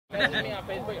Messaged me on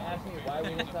Facebook asked me why we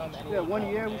didn't tell him anything. Yeah, 1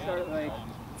 year we started like,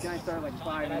 Johnny started like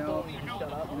 5 and I told him to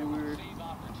shut up. And then we were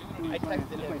I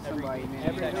texted him somebody, man.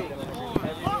 every week.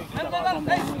 I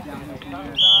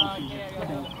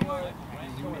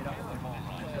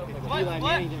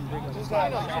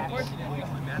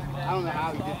don't know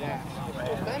how he did that.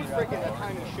 Ben freaking that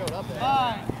time he showed up there.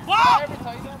 What?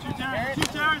 Two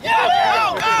turns.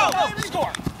 Yeah, go!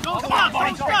 Score! Come on,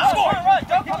 buddy, score!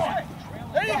 Come on!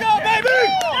 There you go, baby!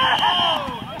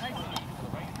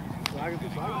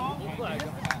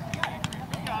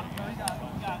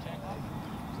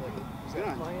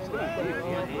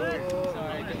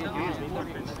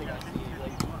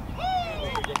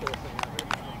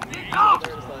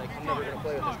 They're just like, I'm never going to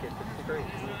play with this kid. It's crazy.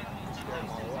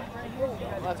 Well,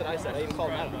 that's what I said. I even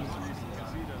called Matt about it. I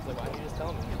was like, why don't you just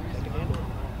tell me? They can handle it.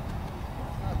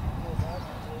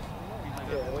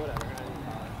 Yeah, whatever.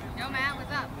 Yo, Matt,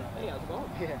 what's up? Hey, how's it going?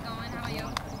 Going, how are you?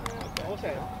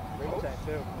 Okay,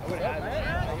 too. I would have had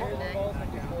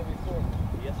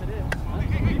Yes, it is.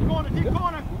 Deep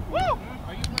corner! Woo!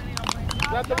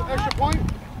 Is that the extra point?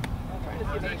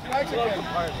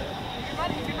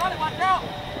 Keep running, watch out!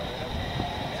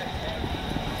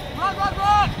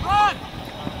 Run!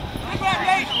 Big man,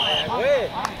 Nate!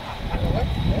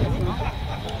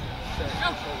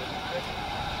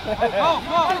 Go!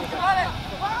 Run it!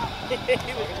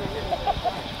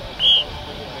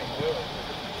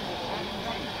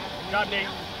 Job, Nate.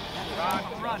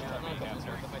 Run.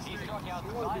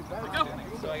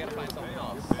 So I gotta find something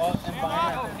else.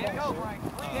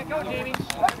 Can't go, Jamie.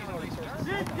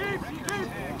 Deep.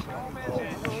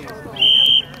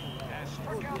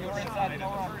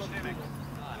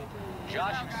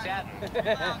 Josh Satin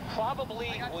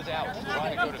probably was out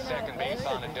trying to go to second base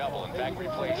on a double. In fact,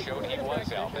 replay showed he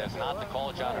was out. That's not the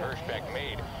call John Hirschbeck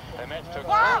made. The Mets took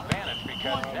full advantage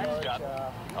because next up,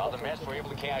 the Mets were able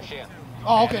to cash in.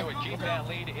 Oh, okay. And they would keep that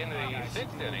lead into the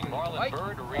 6th inning. Marlon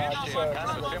Byrd reached in kind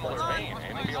of a similar vein.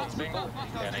 Infield single,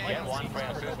 and again, Juan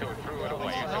Francisco threw it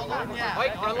away. So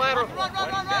Mike, run lateral.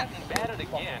 When Satin batted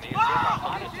again, he's been the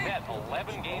hottest Met,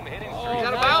 11-game hitting streak.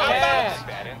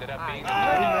 That ended up being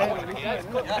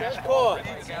That's cool.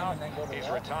 He's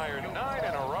retired 9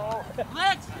 in a row.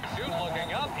 Soon looking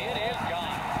up, it is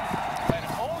gone. An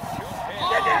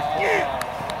 0-2 pitch.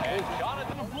 And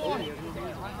Jonathan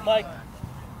Mike.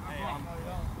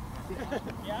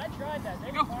 Yeah, I tried that.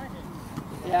 They didn't find it.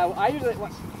 Yeah, I usually.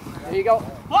 There you go.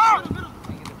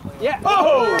 Yeah.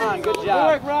 Oh! Ron, good job. Good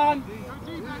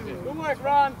work,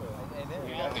 Ron.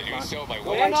 to do so by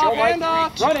Hand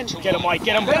off. Running. Get him, Mike.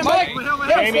 Get him. Mike.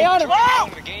 Stay on him.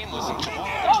 The game was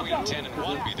between 10 and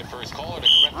 1. Be the first caller to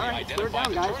correctly identify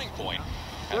the turning point.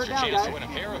 That's your chance to win a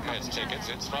pair of Mets tickets.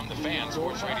 It's from the fans,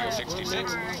 Sports Radio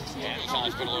 66 and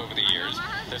Hospital over the years.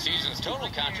 The season's total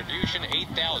contribution,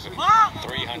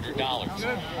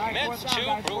 $8,300. Mets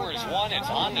 2, Brewers 1. It's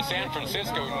on to San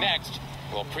Francisco next.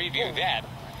 We'll preview that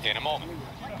in a moment.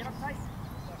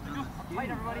 Fight,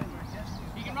 everybody.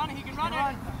 He can run it. He can run it.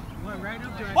 Right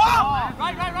up there. Whoa!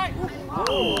 Right.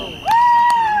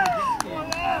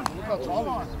 Look how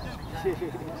tall he is.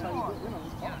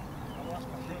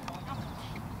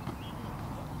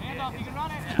 Hand off, you can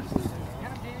run it. Get him,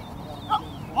 Jamie.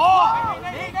 Oh!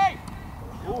 Nate.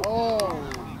 Oh.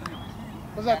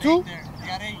 Was that 2? You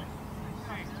got 8.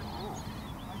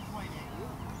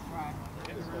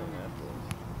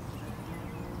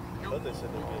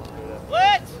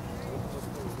 What?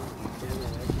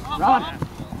 Run.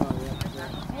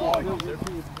 Oh,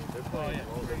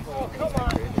 come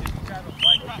on.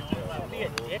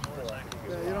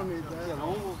 Yeah, you don't need that.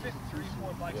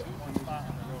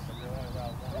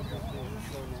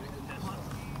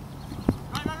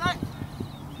 Right.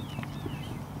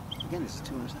 Again, this is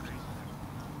 2 interceptions.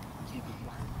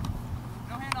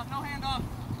 No hand off.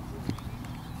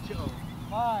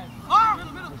 5.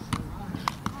 Oh! Middle.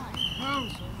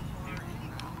 Move.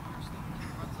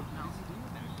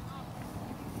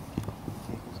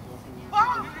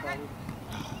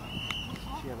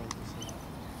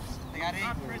 They got 8.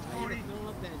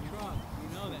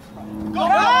 Go,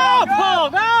 Paul,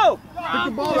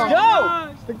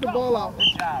 go! Stick the ball out.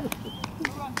 Good job.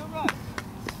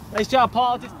 Nice job,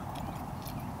 Paul.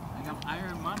 I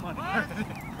earned my money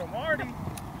from Marty.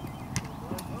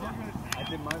 I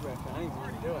did my rec. I didn't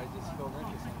even do it. I just felt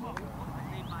interesting.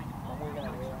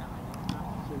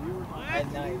 So you were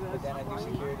At night, but then I do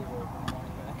security work.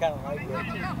 I kind of like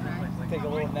it. Take a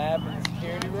little nap in the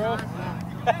security room.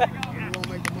 you won't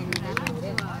make the money you make over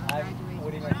there.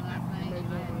 What do you mean?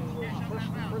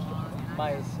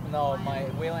 My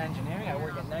wheel engineering, I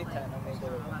work at nighttime. I make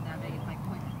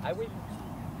I wait.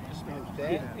 smoke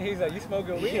that. He's like, you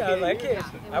smoking weed? I was like,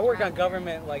 I work on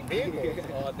government like vehicles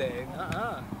all day.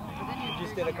 You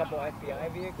just did a couple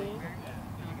FBI vehicles.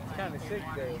 It's kind of sick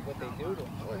what they do to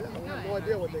them. I have no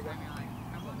idea what they got.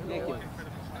 Ridiculous.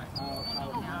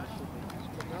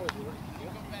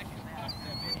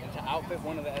 To outfit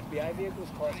one of the FBI vehicles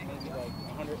costs maybe like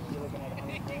 100. You're looking at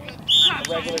 100 grand. A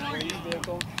regular police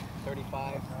vehicle,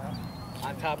 35.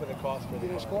 On top of the cost for the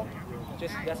car.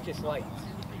 That's just lights.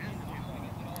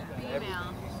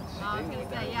 Female. I was going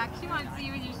to say, yeah, she wants to see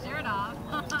you with your shirt off.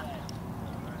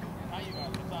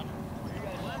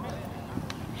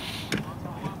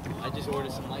 I just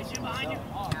ordered some lights for myself.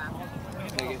 Yeah.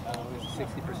 They get 60%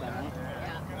 off.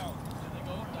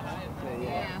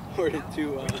 Yeah. Ordered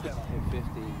two at 50.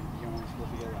 You're only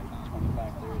supposed to get like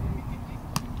 25, 30.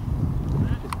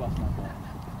 Just bust my balls.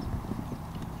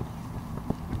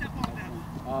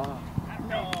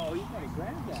 No, you gotta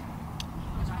grab that.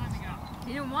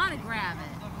 He didn't want to grab it.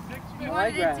 He No, wanted I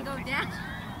it to grabbed go down.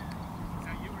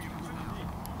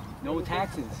 No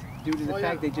taxes due to the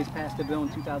fact they just passed a bill in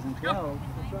 2012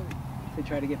 to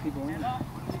try to get people in.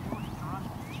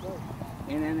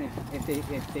 And then if they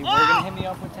were gonna hit me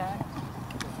up with tax.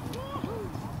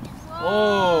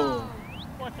 Oh.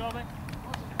 What's up, man?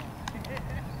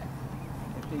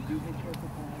 If they do hit you up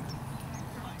with tax.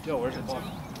 Joe, where's the ball?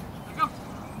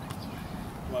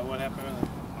 What happened earlier?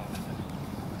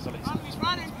 Somebody's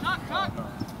running. Tuck.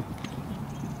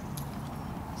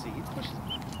 See, he's pushing.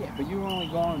 Yeah, but you were only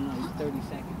going like 30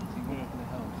 seconds. You went for the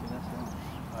hell, so that's wrong.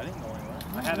 I didn't go anywhere.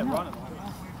 I had it running.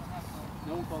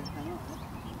 No one called time out.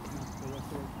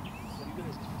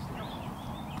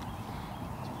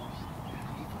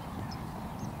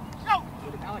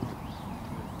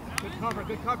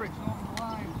 Good coverage.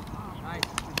 Nice.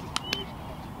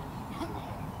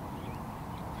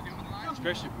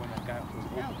 Especially when that guy was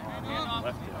open and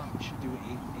left it. You should do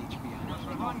HBO.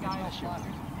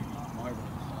 Marvelous.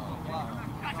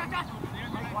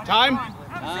 Time.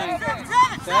 7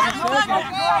 seconds.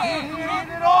 Hand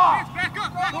it off!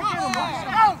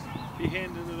 He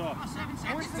handed it off. 7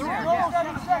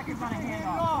 seconds on a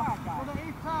handoff. For the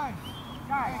 8th time.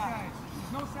 Guys,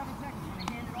 there's no 7 seconds when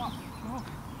they hand it off.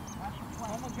 That's the play.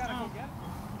 Someone's got to go get it.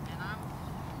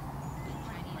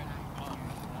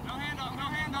 No handoff.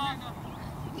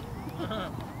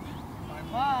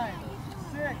 5,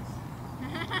 6. That's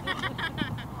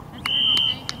what we've been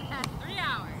saying for the past 3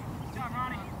 hours. Good job,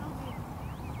 Ronnie.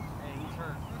 Hey, he's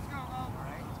hurt. Let's go, Lo. All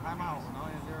right. Time out. No,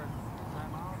 is there a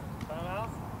time out? Timeout?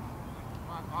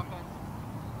 Come on, offense.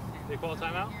 They call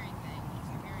timeout?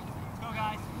 Let's go,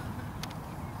 guys.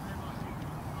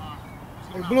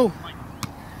 Hey, Blue.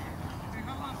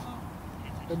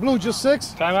 Hey, Blue, just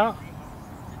 6? Timeout?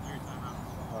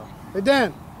 Hey,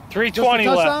 Dan. 3:20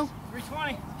 left.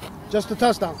 3:20. Just a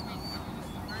touchdown.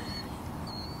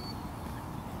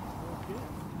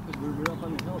 We were up on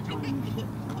the hill trying to shit.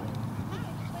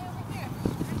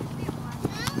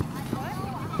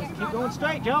 Keep going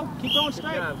straight, Joe. Keep going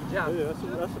straight. Good job. Yeah,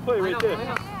 that's the play right there.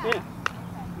 Yeah.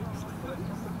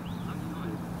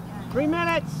 3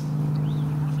 minutes.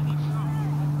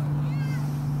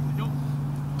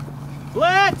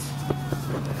 Blitz.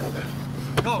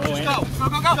 Go, just go.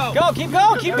 Go, keep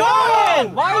going, keep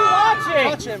going. Why are you watching?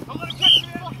 Touch him.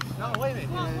 No, wait a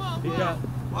minute. He got.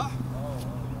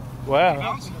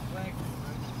 Wow.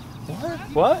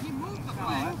 What?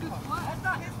 That's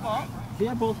not his fault. He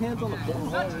had both hands on the ball.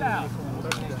 Touchdown.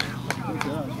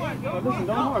 Listen,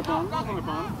 don't harp on him. Don't harp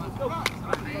on him.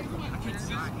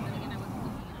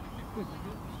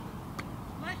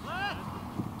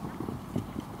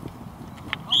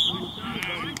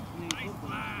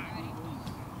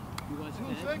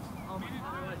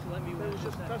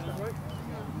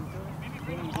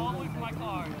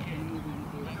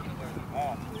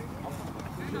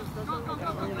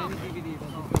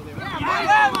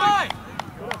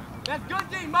 That's good,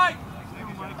 D, Mike.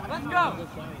 Let's go.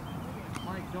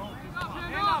 Mike, don't.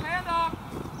 Hand off.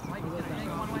 Mike, he's going to take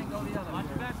one way and go the other. Watch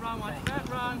that run, watch that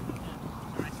run.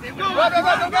 Go, go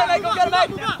get him,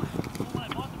 Mike.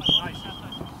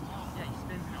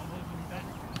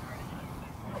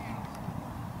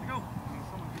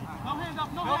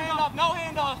 No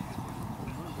handoff.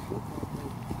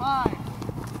 5.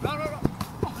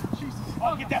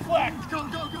 Oh, get that flag. Go.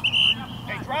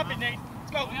 Hey, drop it, Nate.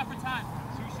 Let's go. We have for time.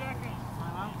 2 seconds.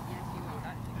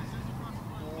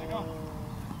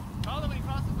 Call him when he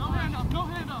crosses. No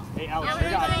handoff. Hey, Alex,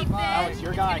 Yeah,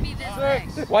 your guy.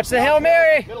 Alex, your guy. Watch the Hail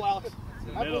Mary. Middle, Alex.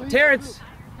 Middle. Terrence.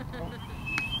 Yeah, you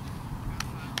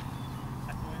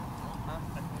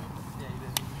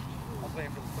did. I was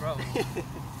waiting for the throw.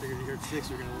 Figured you heard 6,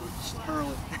 you're going to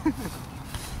hurl it.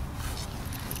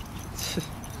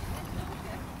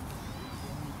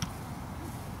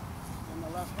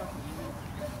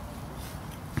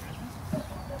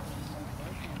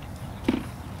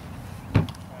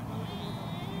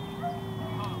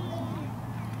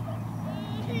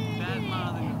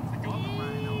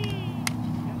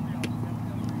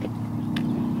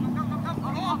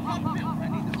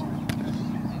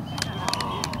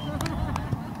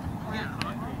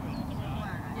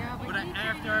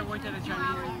 After I went to the Chinese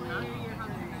restaurant.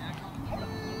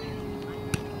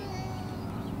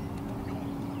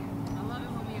 I love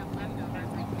it when we have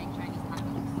leftovers. I can make Chinese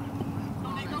tacos.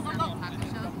 Taco shells,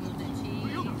 a little bit of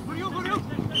cheese. Throw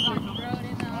it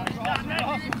in the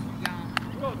oven.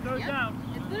 Yum. Throw it down.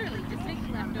 It's literally just make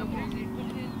leftovers and put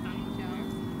it in taco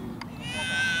shells.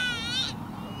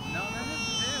 No, not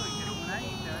necessarily. Because when I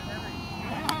eat there, I never eat.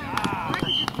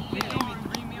 They gave me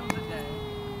 3 meals a day.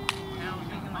 And I was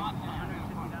making like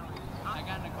 $150. I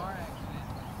got in a car accident.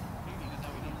 That's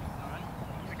how we did it. Alright?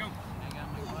 I got in my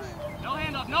car accident. No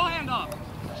handoff, no handoff.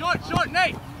 Short,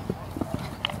 Nate.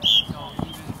 So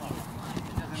even,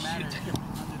 it doesn't matter. Under the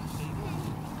table.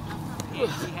 He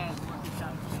has working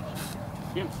shot.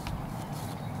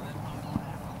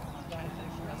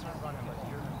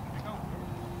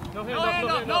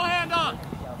 No handoff.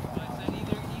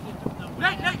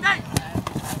 Nate.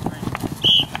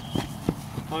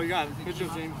 Oh, you got it. Good job,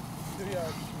 James.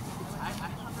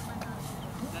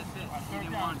 That's it. He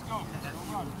didn't want it.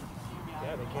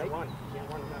 Yeah, they can't run. You can't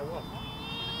run no matter what.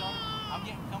 I'm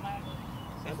getting come at. Well,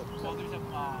 there's a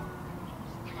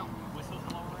whistle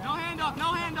blower. No handoff.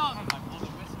 If I blow the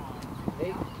whistle on,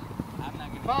 I'm not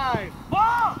gonna. 5.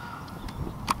 Ball.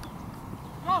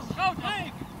 Go,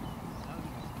 Dave.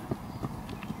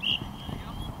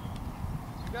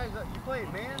 You guys, you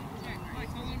playing, man?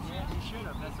 Yeah, you should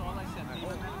have. That's all I said.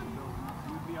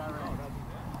 You'd be all right.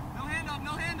 No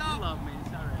You handoff. love me.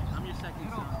 It's all right. I'm your second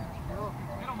son.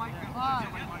 5,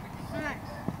 6.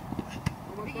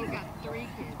 I think he's got 3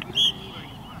 kids. He doesn't need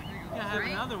any. Yeah, I have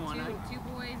Right? another one. Two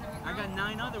boys and a I girl. got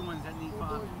 9 other ones that need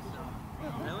fathers. So.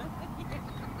 Really?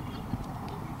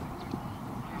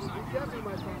 Definitely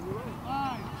my son, you're right.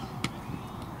 5.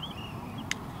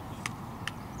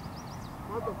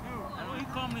 What the fuck? I don't you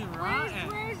call me rotten.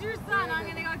 Where's your son? I'm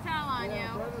gonna go tell on Yeah,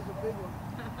 you. Brenda's a big one.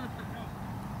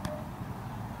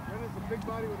 Brenda's a big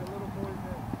body with a little boy's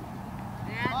head.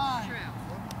 That's true.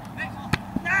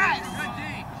 Nice. Good D.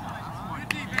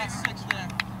 You got 6 there.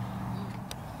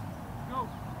 Go.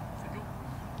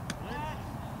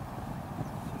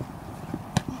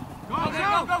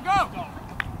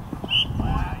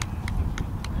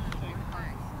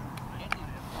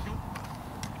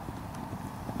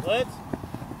 Blitz.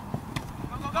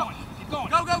 Keep going.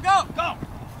 Go.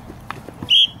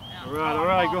 All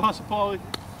right. Go hustle, Paulie.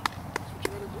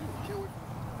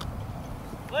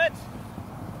 Blitz.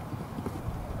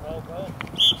 Go.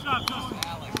 Stop, go.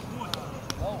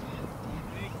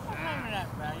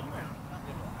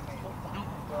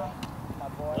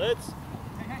 Blitz.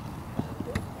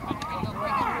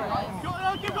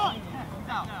 Keep going.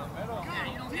 Yeah,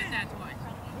 you don't get that twice.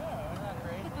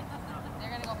 They're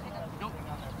gonna go pick up.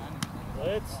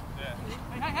 Blitz.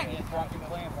 Hey.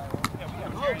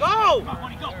 Go!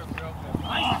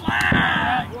 Nice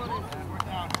flag.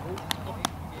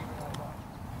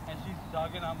 And she's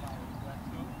dogging on my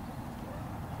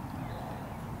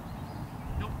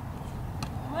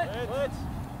Blitz.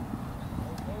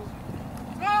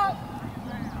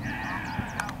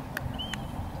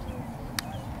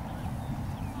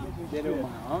 Did it with my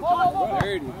uncle.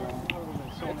 Dirty,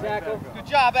 bro. Tackle. Good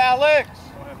job, Alex.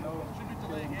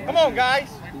 Come on, guys.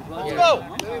 Let's go.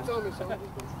 They didn't tell me something.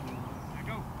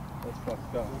 That's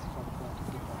fucked up.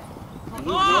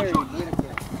 All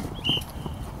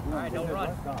right, don't run.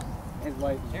 His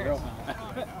wife is real hot.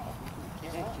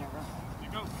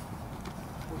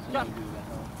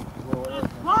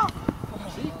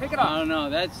 See, pick it I up. don't know.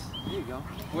 That's. There you go.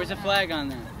 Where's the flag on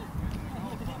there?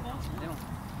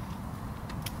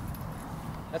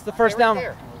 That's the first down.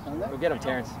 There. Go get him,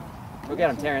 Terrence. Go get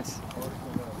him, Terrence.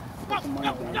 Paul's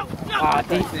got your number, so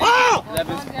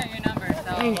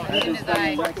as soon as I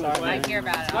hear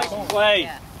about it, I'll Play.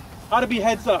 yeah. How to be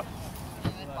heads up.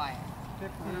 Keep it quiet. He's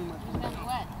gonna be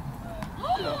wet.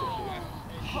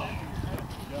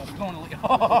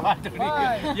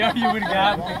 Yeah, you would have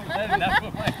got me. That's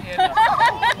what my hand up.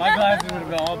 My glasses would have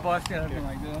been all busted up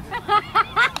like this.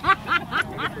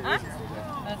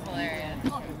 That's hilarious.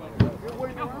 What,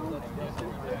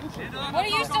 are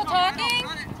you still talking?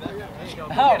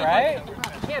 All right.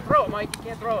 You can't throw it, Mike. You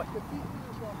can't throw it.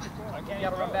 You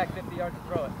gotta run back 50 yards to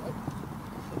throw it.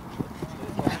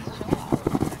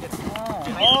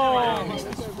 Oh.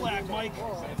 Flag, Mike.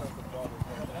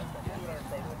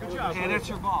 Yeah, that's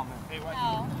your ball, man. Hey,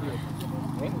 No.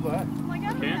 what? I'm like,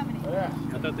 I don't have any.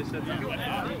 I thought they said no.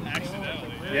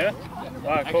 Accidentally. Yeah? All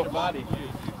right, cool. Extra body.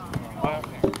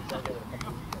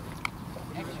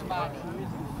 Extra body.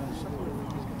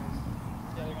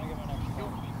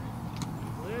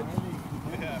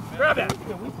 Grab that!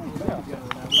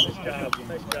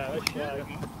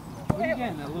 What are you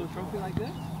getting? A little trophy like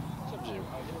this?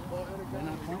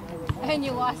 And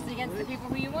you lost against the people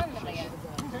who you won them against.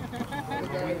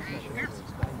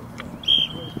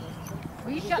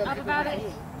 Will you shut up about it?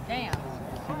 Damn.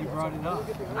 You brought it up.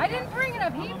 I didn't bring it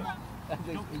up. He Run!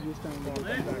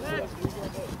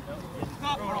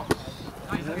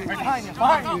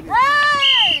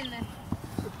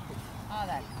 Oh,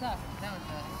 that sucked. That was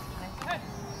a nice.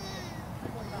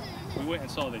 We went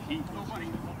and saw the Heat.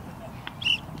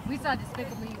 We saw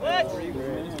Despicable Me. You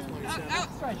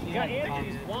got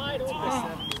Anthony's wide open.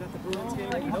 Is that the Bruins game?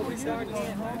 Nobody said it.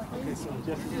 Okay, so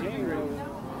Just in January.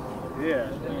 Yeah.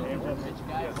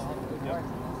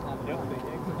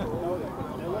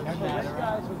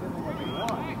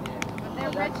 But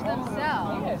they're rich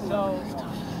themselves. Yeah, so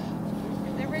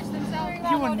They're rich themselves.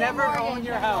 you will never own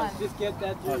your house. Just get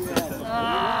that through your head.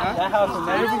 That house will You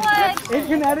know never what? be in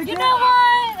Connecticut. You know what?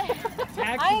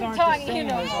 Taxes I ain't aren't talking, the you same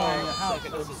know as what? owning a house.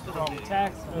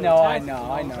 Tax. No, I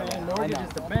know. I know. Mortgage is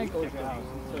the bank owes your house.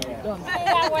 Say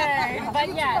that word, but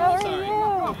yeah.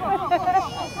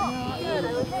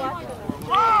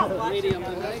 lady on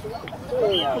the night.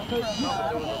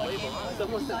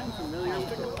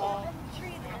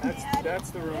 That's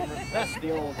the rumor. That's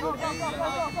the old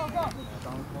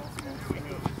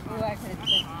Ooh, I could have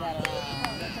twisted that around.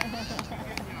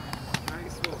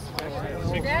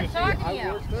 Dad's talking to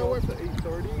you. They're worth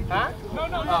 8:30. Huh?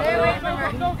 Stay away from her.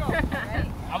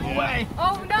 I'm away.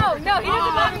 Oh, no, he doesn't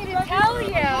want me to tell you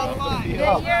that you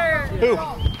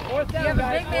have a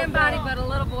big man body but a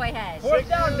little boy head. Fourth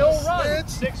down, no run.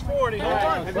 640.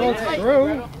 Yeah.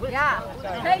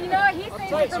 Hey, you know what? He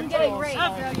saves you from getting raped,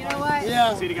 so you know what?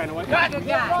 Yeah, See the guy in the white? Good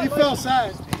guy. he fell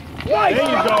side. There you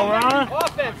go, Ron.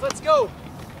 Offense, let's go.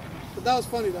 But that was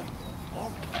funny though.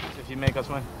 If you make us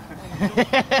win.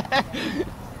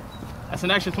 That's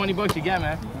an extra $20 you get,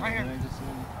 man. Right here.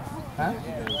 Huh?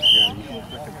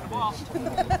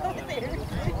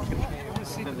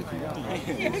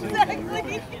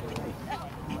 Exactly.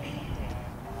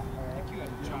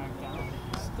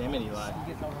 Damn it, Eli.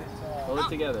 Hold it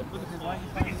together.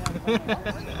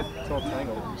 It's all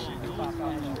tangled.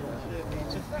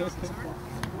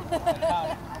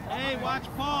 Hey, watch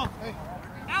Paul. Hey.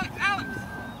 Alex!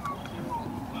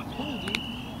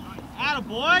 Atta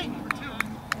boy!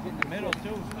 Get in the middle,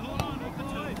 too. Hold on, don't put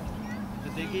it.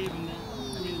 But they gave him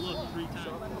look 3 times.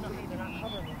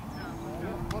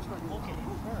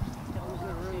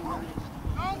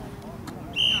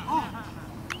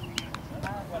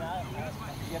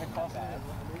 Get a call back.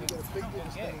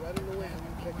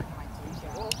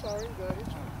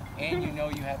 And you know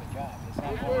you have a job. It's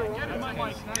not boring. Get him,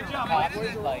 Mike. Good job, Cops Mike.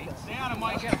 need lights. Stay out of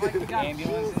Mike.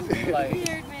 Ambulances need lights.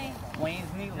 Weird me.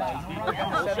 Planes need lights. We're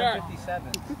on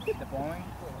 757. The Boeing.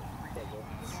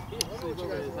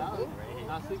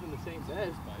 Not sleep in the same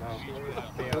bed.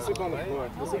 Let's sleep on the floor.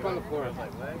 Let's sleep on the floor.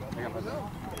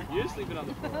 You're sleeping on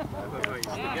the floor. I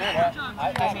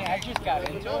mean, I just got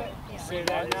into it. Say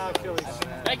that now, Philly.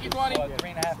 Thank you, 20.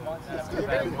 3.5 months. I feel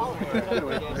bad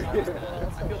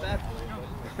for you.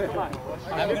 Come on.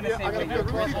 I'm going to say when your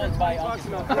thresholds by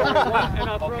Uncle.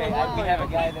 Okay, we have a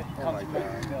guy that comes to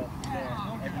Millville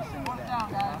every single day.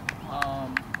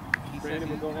 He says Brandon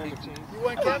will go home and change. You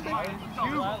went camping?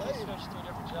 Let's switch to a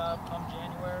different job come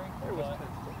January.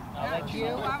 I'll let you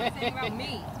know. I was saying about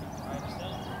me.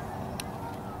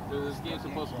 This game's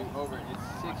supposed to be over. It's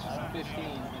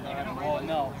 6:15, and they haven't. Well,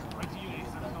 no.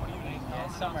 Yeah,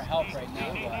 summer help right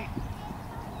now, but.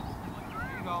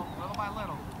 There you go, little by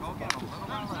little. Go get them, little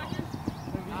by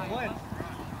little.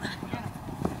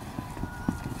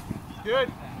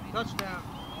 Good. Touchdown.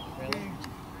 Really?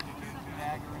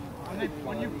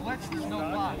 When you blitz, there's no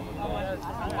block.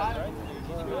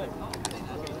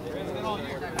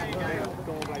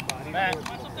 Matt.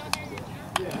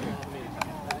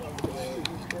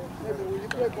 Hey, but when you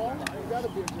play ball, you gotta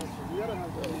be adjusted. You gotta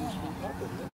have that.